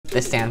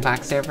This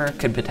sandbox server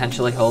could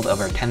potentially hold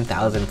over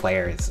 10,000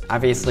 players.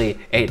 Obviously,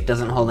 it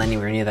doesn't hold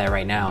anywhere near that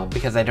right now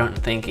because I don't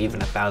think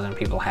even 1,000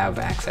 people have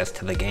access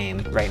to the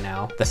game right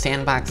now. The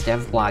sandbox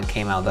dev blog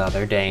came out the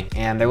other day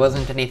and there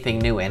wasn't anything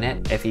new in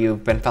it. If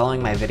you've been following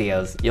my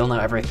videos, you'll know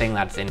everything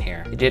that's in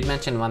here. It did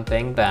mention one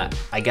thing that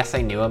I guess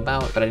I knew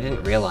about, but I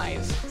didn't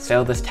realize.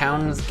 So this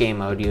town's game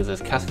mode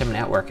uses custom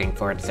networking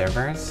for its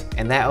servers,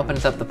 and that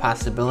opens up the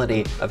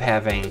possibility of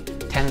having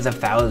tens of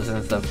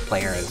thousands of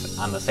players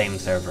on the same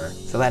server.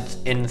 So that's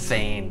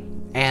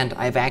insane. And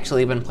I've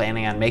actually been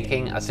planning on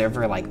making a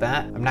server like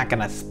that. I'm not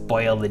gonna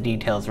spoil the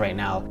details right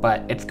now,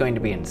 but it's going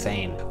to be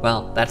insane.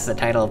 Well, that's the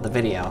title of the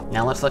video.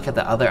 Now let's look at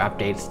the other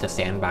updates to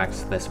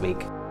Sandbox this week.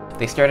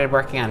 They started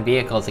working on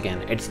vehicles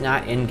again. It's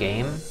not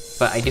in-game,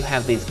 but I do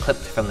have these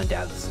clips from the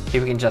devs.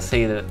 Here we can just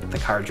see the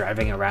car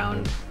driving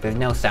around. There's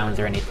no sounds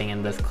or anything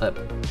in this clip.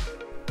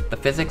 The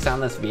physics on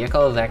this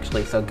vehicle is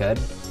actually so good.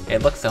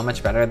 It looks so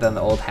much better than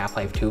the old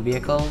Half-Life 2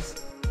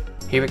 vehicles.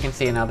 Here we can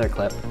see another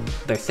clip.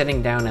 They're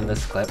sitting down in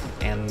this clip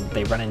and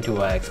they run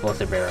into an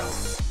explosive barrel.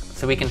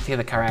 So we can see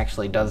the car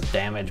actually does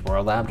damage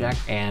world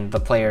objects and the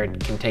player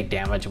can take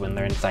damage when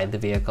they're inside the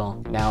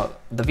vehicle. Now,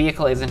 the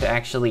vehicle isn't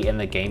actually in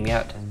the game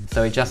yet,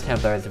 so we just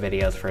have those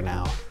videos for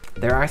now.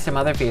 There are some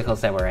other vehicles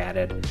that were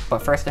added, but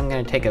first I'm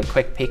going to take a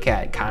quick peek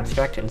at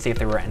Construct and see if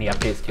there were any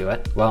updates to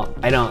it. Well,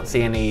 I don't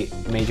see any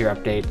major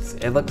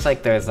updates. It looks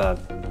like there's a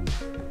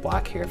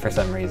block here for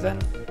some reason,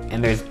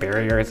 and there's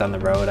barriers on the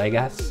road, I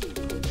guess.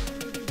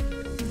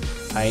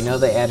 I know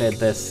they added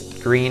this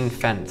green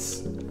fence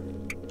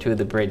to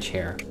the bridge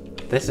here.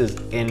 This is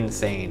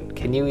insane.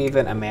 Can you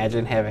even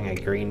imagine having a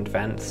green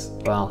fence?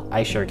 Well,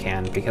 I sure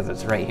can because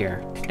it's right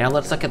here. Now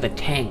let's look at the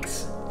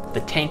tanks.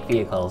 The tank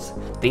vehicles.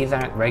 These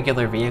aren't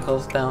regular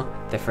vehicles though,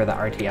 they're for the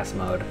RTS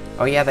mode.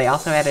 Oh yeah, they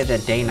also added a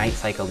day-night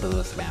cycle to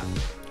this map.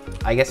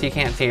 I guess you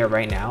can't see it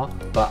right now,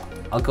 but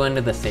I'll go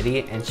into the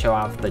city and show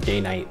off the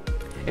day-night.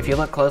 If you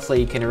look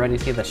closely, you can already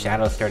see the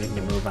shadows starting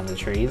to move on the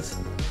trees.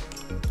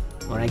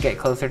 When I get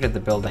closer to the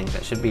buildings,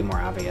 it should be more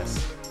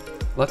obvious.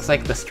 Looks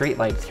like the street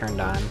lights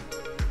turned on.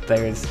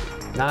 There's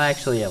not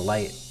actually a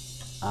light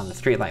on the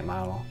street light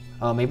model.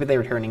 Oh, maybe they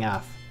were turning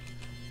off.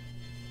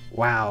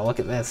 Wow, look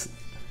at this.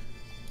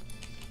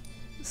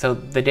 So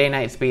the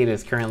day-night speed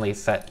is currently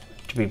set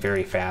to be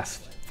very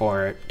fast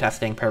for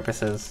testing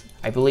purposes.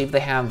 I believe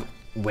they have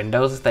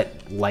windows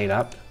that light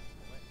up.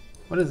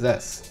 What is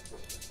this?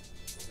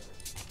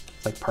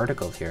 It's like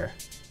particles here.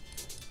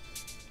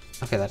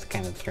 Okay, that's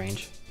kind of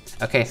strange.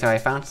 Okay, so I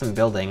found some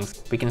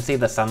buildings. We can see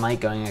the sunlight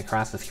going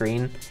across the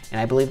screen,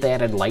 and I believe they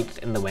added lights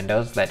in the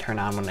windows that turn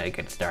on when it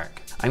gets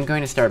dark. I'm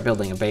going to start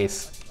building a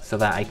base so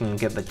that I can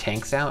get the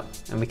tanks out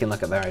and we can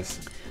look at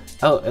theirs.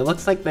 Oh, it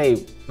looks like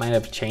they might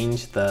have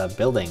changed the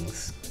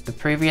buildings. The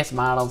previous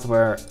models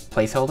were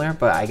placeholder,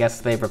 but I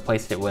guess they've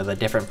replaced it with a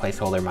different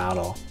placeholder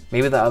model.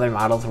 Maybe the other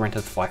models weren't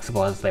as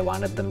flexible as they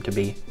wanted them to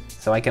be.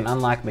 So I can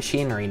unlock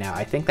machinery now.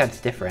 I think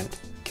that's different.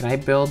 Can I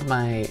build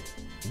my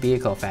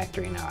vehicle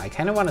factory now? I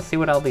kind of want to see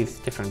what all these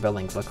different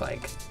buildings look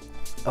like.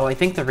 Oh, I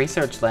think the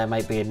research lab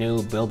might be a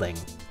new building.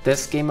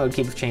 This game mode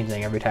keeps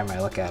changing every time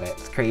I look at it.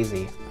 It's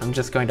crazy. I'm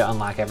just going to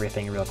unlock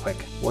everything real quick.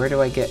 Where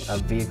do I get a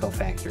vehicle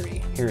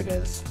factory? Here it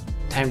is.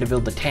 Time to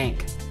build the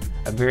tank.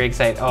 I'm very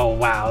excited. Oh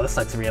wow, this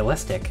looks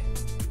realistic.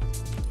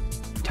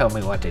 Tell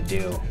me what to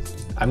do.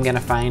 I'm gonna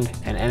find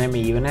an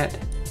enemy unit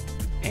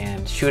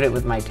and shoot it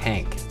with my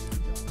tank.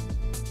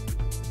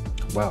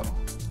 Whoa.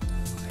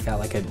 I got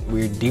like a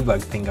weird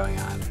debug thing going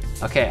on.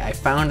 Okay, I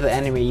found the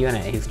enemy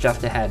unit. He's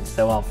just ahead,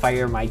 so I'll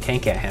fire my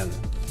tank at him.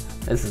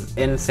 This is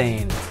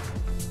insane.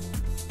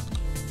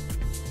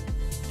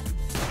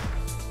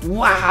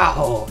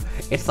 Wow!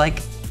 It's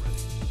like,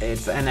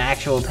 it's an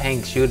actual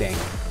tank shooting.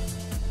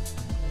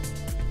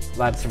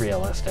 That's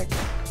realistic.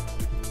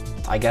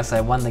 I guess I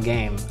won the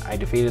game. I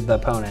defeated the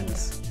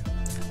opponents.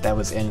 That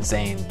was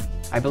insane.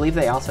 I believe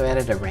they also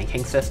added a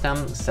ranking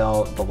system,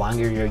 so the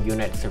longer your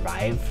units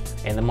survive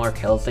and the more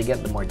kills they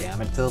get, the more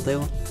damage they'll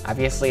do.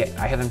 Obviously,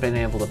 I haven't been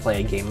able to play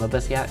a game of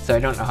this yet, so I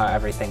don't know how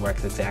everything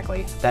works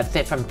exactly. That's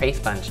it from Face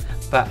Punch,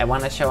 but I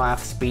want to show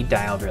off Speed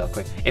Dial real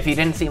quick. If you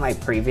didn't see my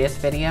previous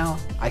video,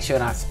 I showed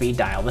off Speed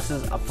Dial. This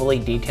is a fully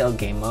detailed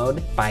game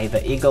mode by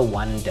the Eagle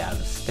 1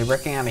 devs. They're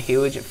working on a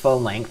huge,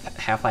 full-length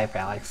Half-Life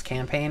Alyx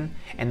campaign,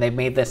 and they've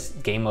made this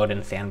game mode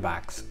in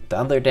Sandbox. The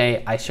other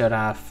day, I showed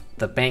off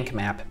the bank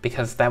map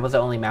because that was the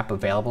only map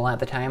available at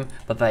the time,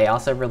 but they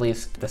also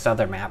released this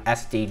other map,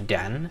 SD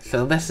Den.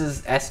 So this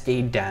is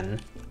SD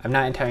Den. I'm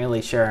not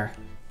entirely sure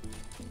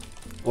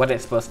what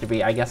it's supposed to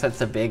be. I guess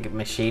it's a big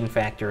machine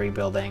factory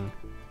building.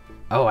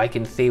 Oh, I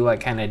can see what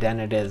kind of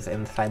den it is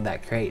inside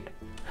that crate.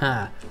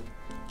 Huh.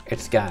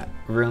 It's got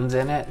rooms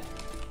in it.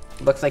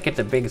 Looks like it's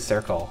a big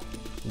circle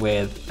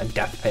with a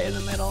death pit in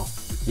the middle.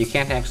 You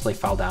can't actually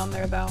fall down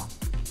there though.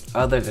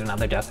 Oh, there's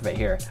another death pit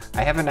here.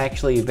 I haven't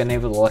actually been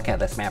able to look at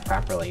this map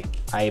properly.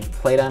 I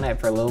played on it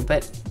for a little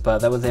bit, but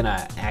that was in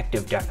an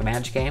active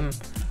deathmatch game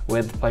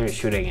with players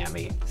shooting at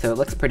me, so it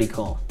looks pretty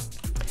cool.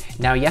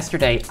 Now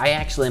yesterday, I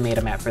actually made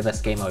a map for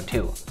this game mode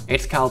too.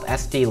 It's called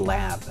SD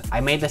Lab. I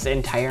made this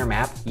entire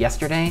map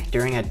yesterday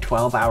during a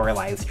 12-hour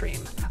live stream.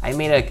 I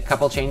made a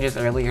couple changes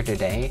earlier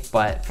today,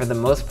 but for the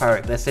most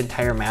part, this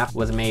entire map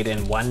was made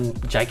in one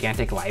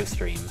gigantic live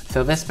stream.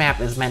 So this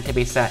map is meant to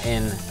be set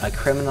in a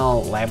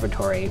criminal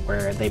laboratory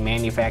where they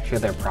manufacture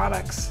their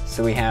products.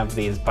 So we have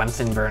these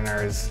Bunsen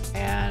burners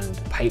and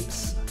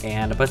pipes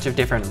and a bunch of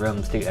different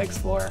rooms to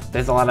explore.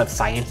 There's a lot of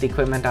science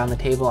equipment on the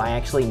table. I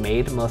actually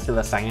made most of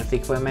the science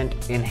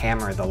equipment in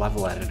Hammer, the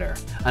level editor.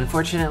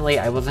 Unfortunately,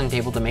 I wasn't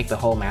able to make the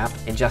whole map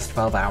in just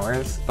 12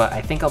 hours, but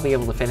I think I'll be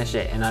able to finish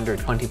it in under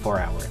 24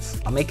 hours.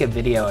 I'll make a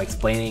video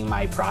explaining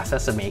my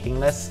process of making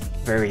this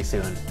very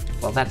soon.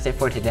 Well, that's it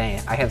for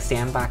today. I have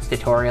sandbox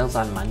tutorials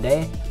on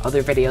Monday,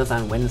 other videos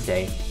on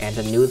Wednesday, and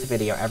a news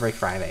video every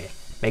Friday.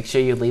 Make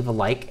sure you leave a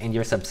like and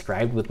you're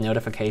subscribed with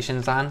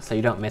notifications on so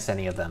you don't miss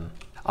any of them.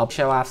 I'll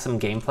show off some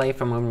gameplay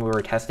from when we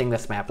were testing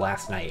this map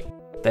last night.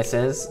 This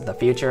is the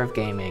future of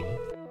gaming.